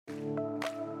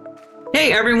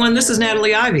Hey everyone, this is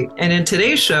Natalie Ivy, and in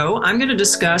today's show, I'm going to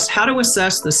discuss how to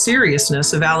assess the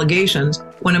seriousness of allegations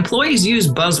when employees use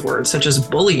buzzwords such as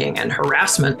bullying and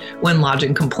harassment when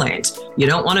lodging complaints. You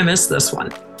don't want to miss this one.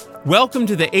 Welcome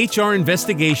to the HR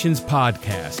Investigations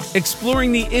Podcast,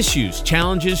 exploring the issues,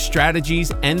 challenges,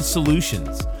 strategies, and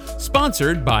solutions.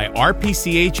 Sponsored by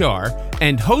RPCHR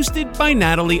and hosted by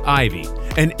Natalie Ivy,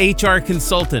 an HR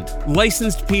consultant,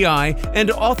 licensed PI,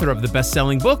 and author of the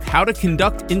best-selling book, How to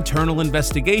Conduct Internal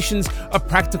Investigations, a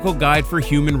practical guide for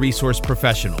human resource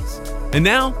professionals. And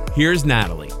now, here's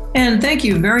Natalie. And thank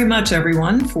you very much,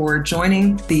 everyone, for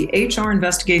joining the HR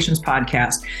Investigations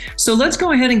Podcast. So let's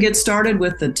go ahead and get started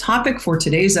with the topic for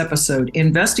today's episode,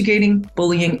 investigating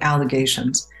bullying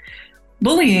allegations.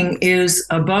 Bullying is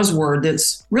a buzzword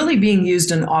that's really being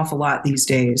used an awful lot these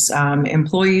days.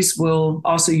 Employees will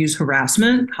also use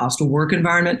harassment, hostile work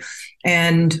environment.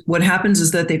 And what happens is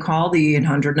that they call the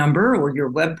 800 number or your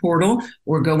web portal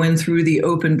or go in through the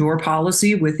open door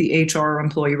policy with the HR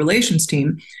employee relations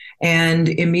team. And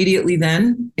immediately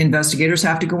then investigators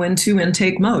have to go into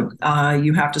intake mode.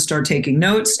 You have to start taking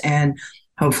notes and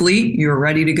hopefully you're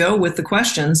ready to go with the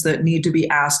questions that need to be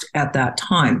asked at that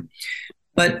time.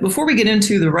 But before we get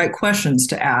into the right questions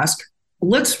to ask,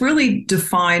 let's really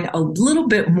define a little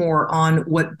bit more on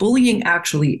what bullying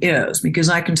actually is, because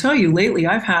I can tell you lately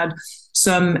I've had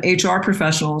some HR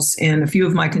professionals in a few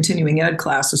of my continuing ed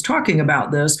classes talking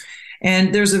about this,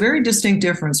 and there's a very distinct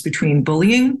difference between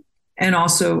bullying and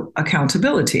also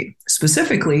accountability,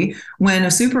 specifically when a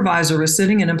supervisor is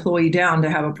sitting an employee down to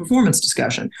have a performance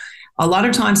discussion. A lot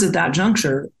of times at that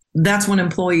juncture, that's when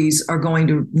employees are going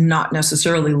to not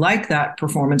necessarily like that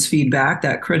performance feedback,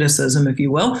 that criticism, if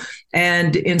you will.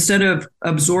 And instead of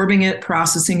absorbing it,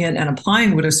 processing it, and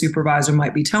applying what a supervisor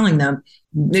might be telling them,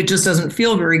 it just doesn't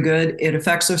feel very good. It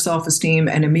affects their self-esteem,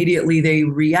 and immediately they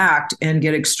react and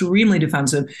get extremely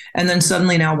defensive, and then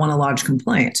suddenly now want to lodge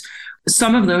complaints.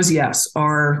 Some of those, yes,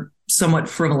 are somewhat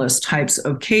frivolous types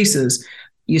of cases.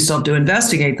 You still have to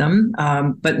investigate them,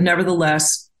 but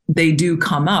nevertheless, they do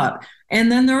come up. And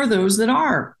then there are those that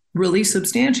are really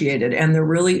substantiated, and there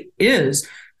really is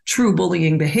true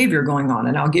bullying behavior going on.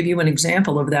 And I'll give you an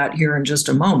example of that here in just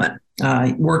a moment.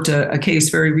 I worked a case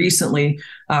very recently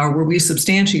where we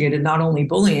substantiated not only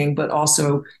bullying, but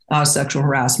also sexual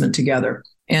harassment together,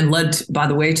 and led, by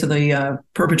the way, to the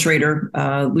perpetrator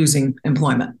losing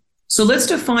employment. So let's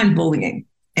define bullying.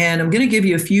 And I'm going to give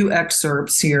you a few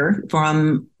excerpts here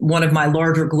from one of my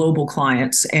larger global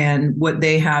clients and what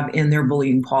they have in their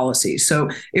bullying policy. So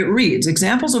it reads,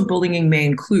 examples of bullying may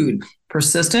include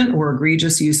persistent or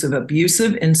egregious use of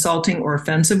abusive, insulting, or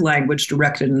offensive language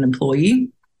directed at an employee,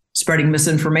 spreading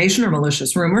misinformation or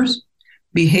malicious rumors,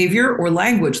 behavior or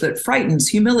language that frightens,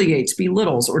 humiliates,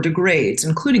 belittles, or degrades,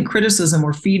 including criticism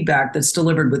or feedback that's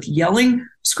delivered with yelling,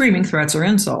 screaming, threats, or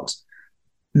insults.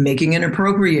 Making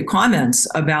inappropriate comments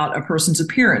about a person's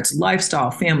appearance,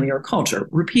 lifestyle, family, or culture,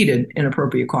 repeated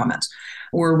inappropriate comments,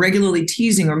 or regularly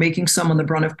teasing or making someone the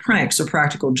brunt of pranks or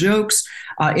practical jokes,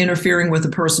 interfering with a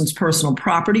person's personal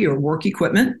property or work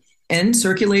equipment, and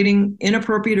circulating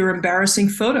inappropriate or embarrassing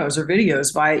photos or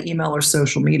videos via email or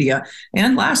social media.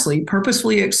 And lastly,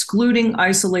 purposefully excluding,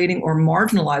 isolating, or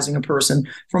marginalizing a person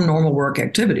from normal work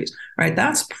activities. Right?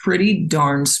 That's pretty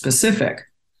darn specific.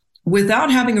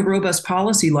 Without having a robust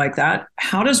policy like that,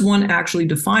 how does one actually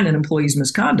define an employee's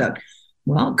misconduct?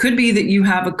 Well, it could be that you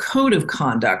have a code of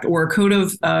conduct or a code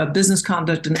of business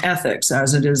conduct and ethics,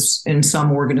 as it is in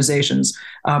some organizations'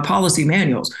 policy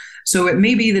manuals. So it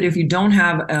may be that if you don't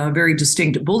have a very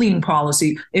distinct bullying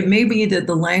policy, it may be that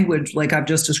the language, like I've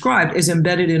just described, is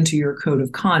embedded into your code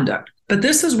of conduct. But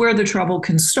this is where the trouble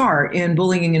can start in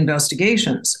bullying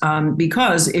investigations,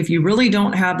 because if you really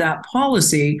don't have that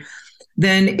policy,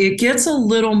 then it gets a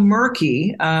little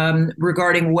murky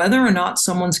regarding whether or not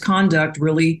someone's conduct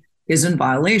really is in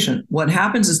violation. What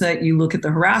happens is that you look at the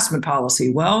harassment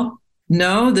policy. Well,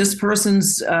 no, this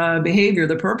person's behavior,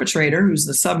 the perpetrator, who's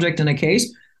the subject in a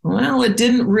case, well, it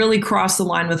didn't really cross the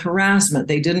line with harassment.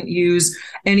 They didn't use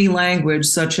any language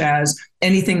such as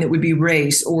anything that would be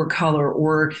race or color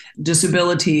or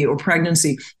disability or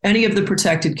pregnancy, any of the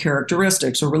protected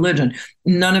characteristics or religion.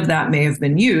 None of that may have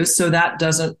been used. So that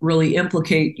doesn't really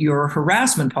implicate your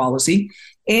harassment policy.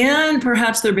 And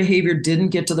perhaps their behavior didn't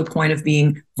get to the point of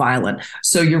being violent.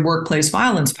 So your workplace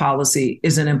violence policy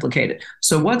isn't implicated.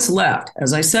 So what's left?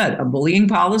 As I said, a bullying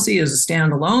policy is a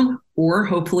standalone, or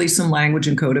hopefully some language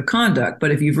and code of conduct.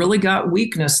 But if you've really got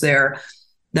weakness there,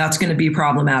 that's going to be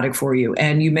problematic for you.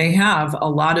 And you may have a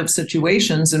lot of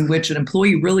situations in which an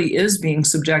employee really is being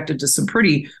subjected to some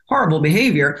pretty horrible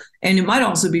behavior. And it might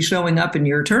also be showing up in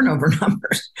your turnover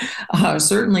numbers.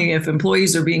 Certainly, if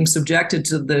employees are being subjected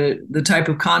to the type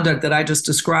of conduct that I just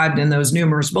described in those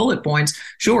numerous bullet points,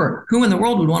 sure, who in the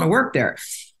world would want to work there?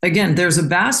 Again, there's a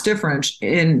vast difference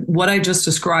in what I just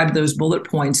described, those bullet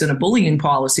points in a bullying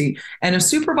policy, and a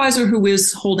supervisor who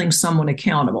is holding someone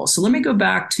accountable. So let me go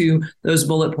back to those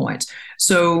bullet points.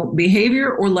 So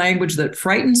behavior or language that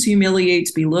frightens,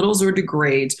 humiliates, belittles, or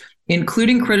degrades,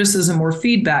 including criticism or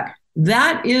feedback,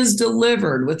 that is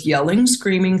delivered with yelling,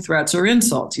 screaming, threats, or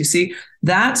insults. You see,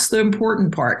 that's the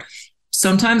important part.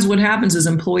 Sometimes what happens is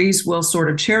employees will sort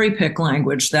of cherry pick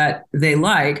language that they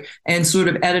like and sort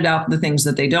of edit out the things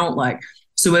that they don't like.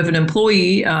 So if an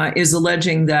employee is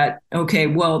alleging that, okay,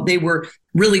 well, they were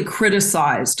really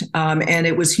criticized and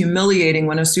it was humiliating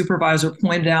when a supervisor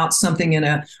pointed out something in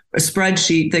a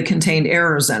spreadsheet that contained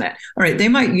errors in it. All right, they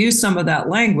might use some of that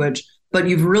language, but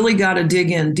you've really got to dig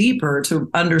in deeper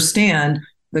to understand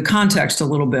the context a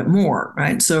little bit more,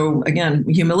 right? So again,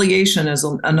 humiliation is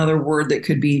another word that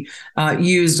could be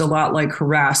used a lot like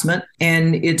harassment,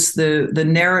 and it's the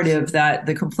narrative that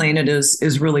the complainant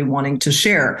is really wanting to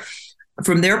share.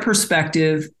 From their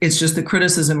perspective, it's just the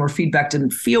criticism or feedback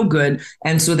didn't feel good,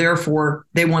 and so therefore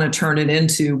they want to turn it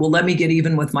into, well, let me get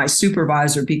even with my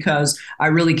supervisor because I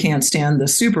really can't stand the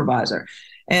supervisor.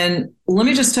 And let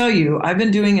me just tell you, I've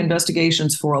been doing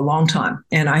investigations for a long time,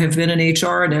 and I have been in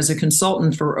HR and as a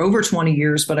consultant for over 20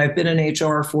 years, but I've been in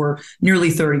HR for nearly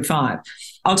 35.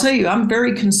 I'll tell you, I'm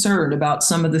very concerned about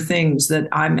some of the things that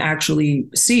I'm actually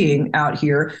seeing out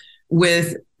here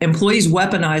with employees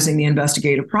weaponizing the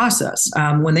investigative process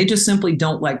when they just simply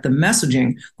don't like the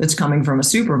messaging that's coming from a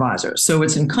supervisor. So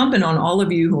it's incumbent on all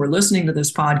of you who are listening to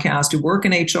this podcast, who work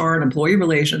in HR and employee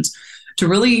relations, to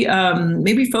really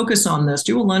maybe focus on this,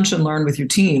 do a lunch and learn with your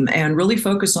team and really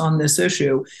focus on this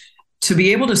issue to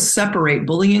be able to separate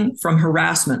bullying from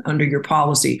harassment under your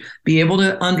policy, be able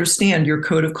to understand your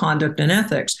code of conduct and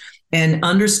ethics, and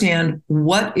understand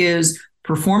what is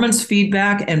performance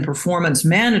feedback and performance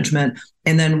management,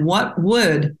 and then what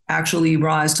would actually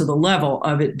rise to the level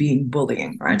of it being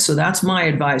bullying, right? So that's my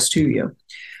advice to you.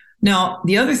 Now,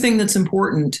 the other thing that's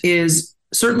important is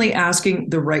certainly asking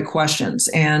the right questions.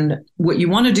 And what you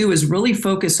want to do is really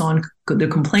focus on the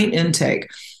complaint intake.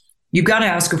 You've got to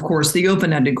ask, of course, the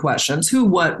open-ended questions: who,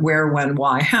 what, where, when,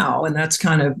 why, how. And that's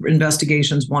kind of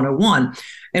investigations 101.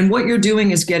 And what you're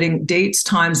doing is getting dates,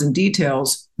 times, and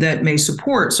details that may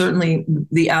support certainly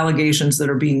the allegations that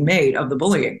are being made of the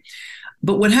bullying.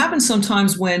 But what happens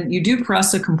sometimes when you do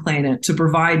press a complainant to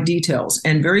provide details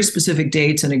and very specific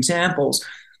dates and examples,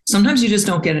 sometimes you just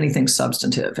don't get anything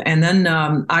substantive. And then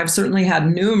I've certainly had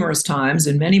numerous times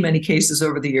in many, many cases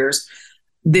over the years,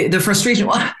 the frustration,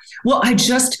 well, I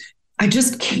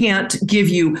just can't give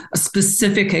you a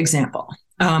specific example.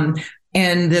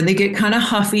 And then they get kind of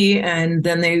huffy, and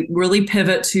then they really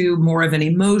pivot to more of an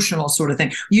emotional sort of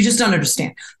thing. You just don't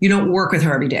understand. You don't work with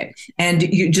her every day, and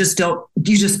you just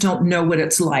don't know what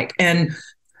it's like. And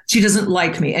she doesn't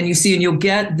like me. And you see, and you'll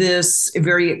get this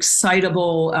very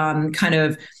excitable kind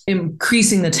of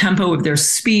increasing the tempo of their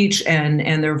speech, and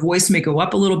their voice may go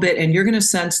up a little bit, and you're going to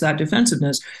sense that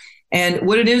defensiveness. And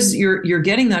what it is, you're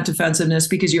getting that defensiveness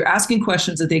because you're asking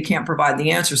questions that they can't provide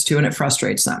the answers to, and it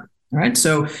frustrates them. All right.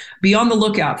 So be on the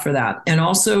lookout for that. And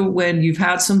also when you've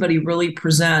had somebody really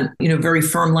present, very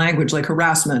firm language like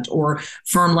harassment or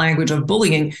firm language of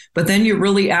bullying, but then you're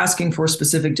really asking for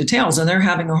specific details and they're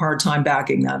having a hard time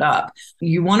backing that up.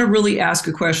 You want to really ask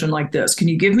a question like this: can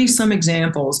you give me some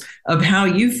examples of how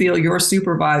you feel your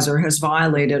supervisor has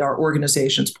violated our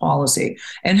organization's policy?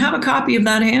 And have a copy of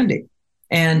that handy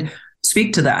and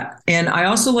speak to that. And I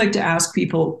also like to ask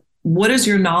people, what is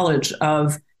your knowledge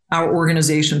of our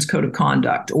organization's code of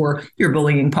conduct or your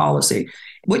bullying policy?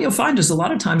 What you'll find is a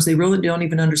lot of times they really don't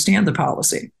even understand the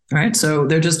policy, right? So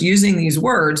they're just using these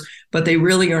words, but they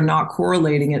really are not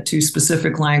correlating it to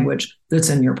specific language that's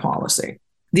in your policy.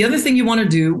 The other thing you want to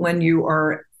do when you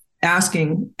are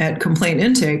asking at complaint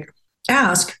intake,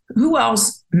 ask who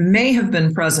else may have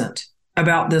been present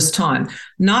about this time,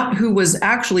 not who was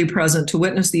actually present to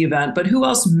witness the event, but who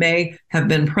else may have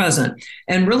been present,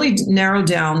 and really narrow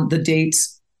down the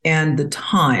dates and the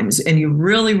times. And you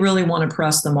really, really want to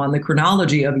press them on the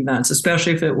chronology of events,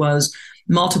 especially if it was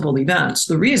multiple events.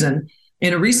 The reason,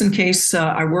 in a recent case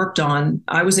I worked on,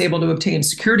 I was able to obtain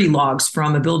security logs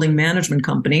from a building management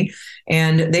company,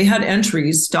 and they had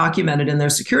entries documented in their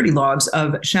security logs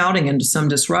of shouting and some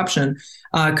disruption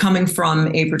coming from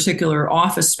a particular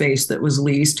office space that was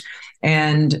leased.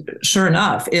 And sure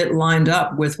enough, it lined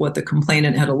up with what the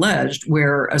complainant had alleged,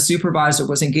 where a supervisor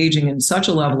was engaging in such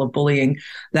a level of bullying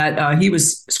that he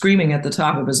was screaming at the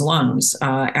top of his lungs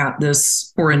at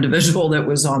this poor individual that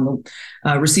was on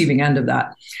the receiving end of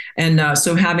that. And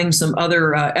so having some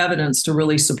other evidence to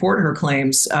really support her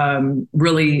claims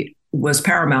really was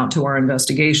paramount to our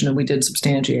investigation, and we did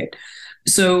substantiate.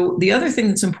 So the other thing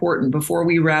that's important before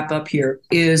we wrap up here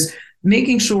is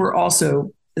making sure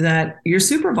also that your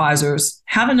supervisors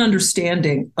have an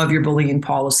understanding of your bullying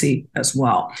policy as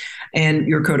well and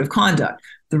your code of conduct.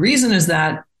 The reason is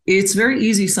that it's very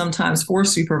easy sometimes for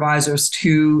supervisors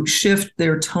to shift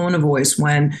their tone of voice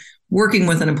when working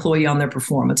with an employee on their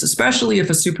performance, especially if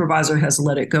a supervisor has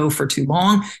let it go for too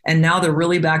long and now they're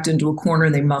really backed into a corner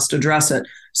and they must address it.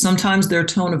 Sometimes their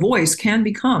tone of voice can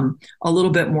become a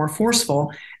little bit more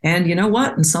forceful. And you know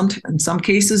what? In some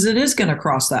cases, it is going to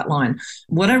cross that line.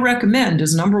 What I recommend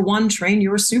is, number one, train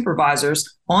your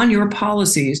supervisors on your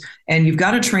policies, and you've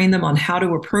got to train them on how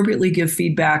to appropriately give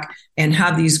feedback and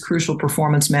have these crucial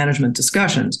performance management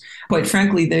discussions. Quite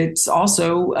frankly, it's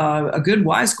also a good,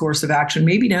 wise course of action,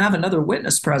 maybe to have another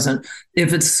witness present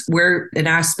if it's where an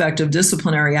aspect of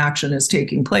disciplinary action is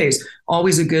taking place.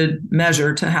 Always a good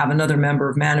measure to have another member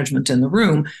of management in the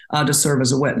room to serve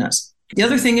as a witness. The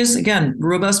other thing is, again,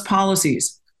 robust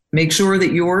policies. Make sure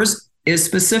that yours is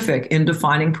specific in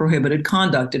defining prohibited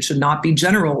conduct. It should not be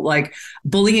general, like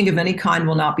bullying of any kind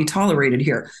will not be tolerated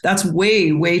here. That's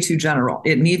way, way too general.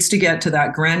 It needs to get to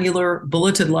that granular,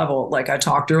 bulleted level, like I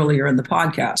talked earlier in the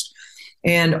podcast.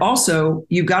 And also,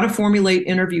 you've got to formulate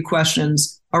interview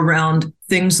questions around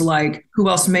things like who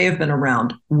else may have been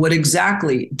around? What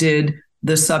exactly did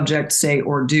the subject say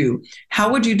or do?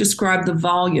 How would you describe the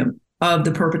volume of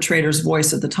the perpetrator's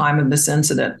voice at the time of this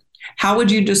incident? How would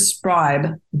you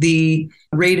describe the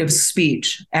rate of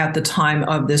speech at the time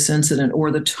of this incident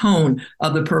or the tone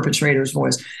of the perpetrator's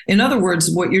voice? In other words,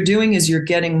 what you're doing is you're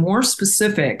getting more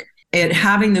specific at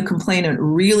having the complainant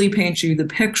really paint you the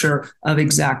picture of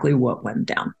exactly what went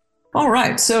down. All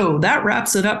right, so that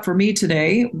wraps it up for me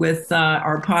today with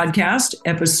our podcast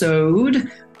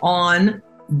episode on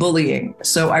bullying.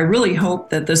 So I really hope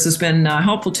that this has been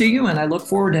helpful to you, and I look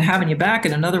forward to having you back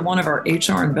in another one of our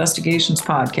HR Investigations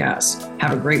podcasts.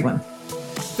 Have a great one.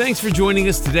 Thanks for joining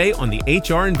us today on the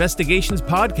HR Investigations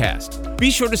podcast. Be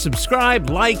sure to subscribe,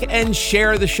 like, and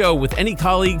share the show with any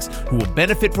colleagues who will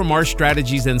benefit from our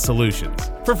strategies and solutions.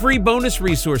 For free bonus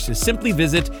resources, simply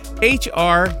visit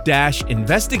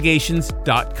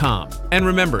hr-investigations.com. And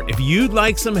remember, if you'd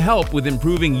like some help with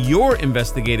improving your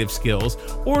investigative skills,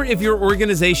 or if your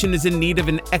organization is in need of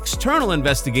an external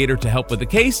investigator to help with a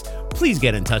case, please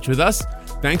get in touch with us.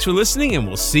 Thanks for listening, and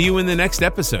we'll see you in the next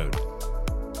episode.